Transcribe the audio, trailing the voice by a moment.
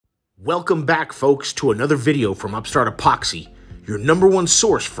Welcome back, folks, to another video from Upstart Epoxy, your #1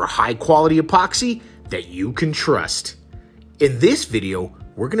 source for high-quality epoxy that you can trust. In this video,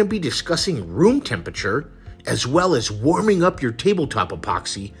 we're going to be discussing room temperature as well as warming up your tabletop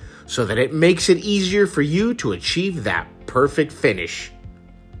epoxy so that it makes it easier for you to achieve that perfect finish.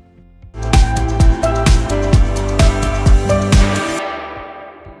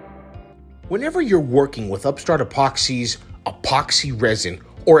 Whenever you're working with Upstart Epoxy's epoxy resin,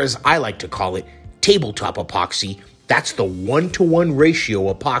 or as I like to call it, tabletop epoxy, that's the 1-to-1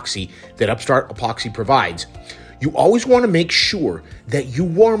 ratio epoxy that Upstart Epoxy provides, you always want to make sure that you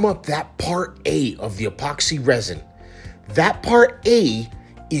warm up that part A of the epoxy resin. That part A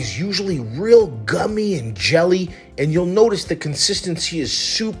is usually real gummy and jelly, and you'll notice the consistency is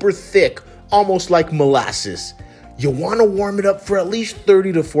super thick, almost like molasses. You want to warm it up for at least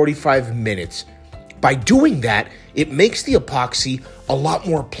 30 to 45 minutes. By doing that, it makes the epoxy a lot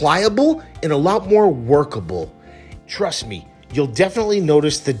more pliable and a lot more workable. Trust me, you'll definitely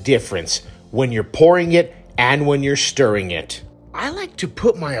notice the difference when you're pouring it and when you're stirring it. I like to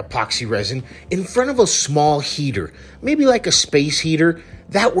put my epoxy resin in front of a small heater, maybe like a space heater.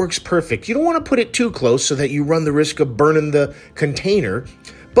 That works perfect. You don't want to put it too close so that you run the risk of burning the container,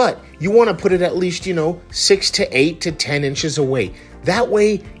 but you want to put it at least, 6 to 8 to 10 inches away. That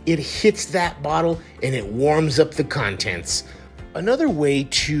way it hits that bottle and it warms up the contents. Another way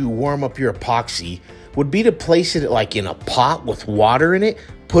to warm up your epoxy would be to place it like in a pot with water in it,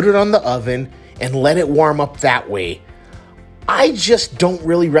 put it on the oven, and let it warm up that way. I just don't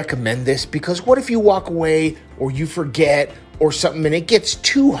really recommend this because what if you walk away or you forget or something and it gets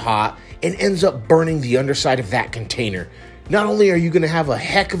too hot and ends up burning the underside of that container? Not only are you going to have a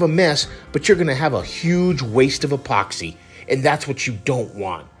heck of a mess, but you're going to have a huge waste of epoxy, and that's what you don't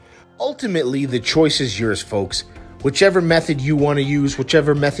want. Ultimately, the choice is yours, folks. Whichever method you want to use,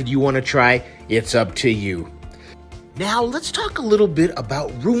 whichever method you want to try, it's up to you. Now, let's talk a little bit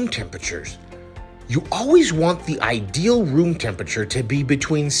about room temperatures. You always want the ideal room temperature to be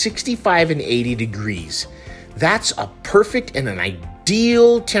between 65 and 80 degrees. That's a perfect and an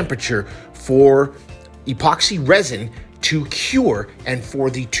ideal temperature for epoxy resin to cure and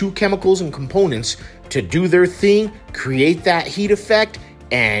for the two chemicals and components to do their thing, create that heat effect,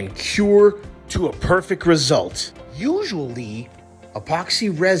 and cure to a perfect result. Usually,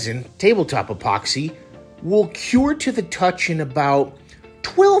 epoxy resin, tabletop epoxy, will cure to the touch in about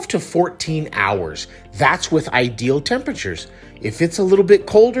 12 to 14 hours. That's with ideal temperatures. If it's a little bit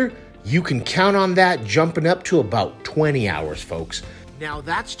colder, you can count on that jumping up to about 20 hours, folks. Now,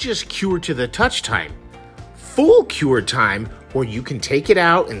 that's just cure to the touch time. Full cure time, where you can take it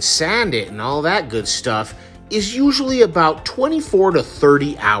out and sand it and all that good stuff, is usually about 24 to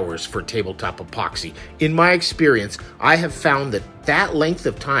 30 hours for tabletop epoxy. In my experience, I have found that that length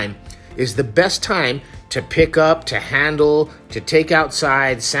of time is the best time to pick up, to handle, to take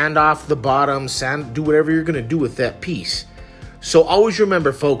outside, sand off the bottom, do whatever you're gonna do with that piece. So always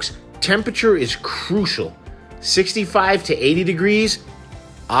remember, folks, temperature is crucial. 65 to 80 degrees,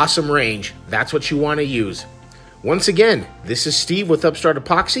 awesome range. That's what you wanna use. Once again, this is Steve with Upstart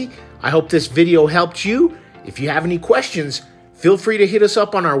Epoxy. I hope this video helped you. If you have any questions, feel free to hit us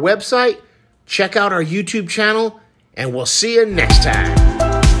up on our website, check out our YouTube channel, and we'll see you next time.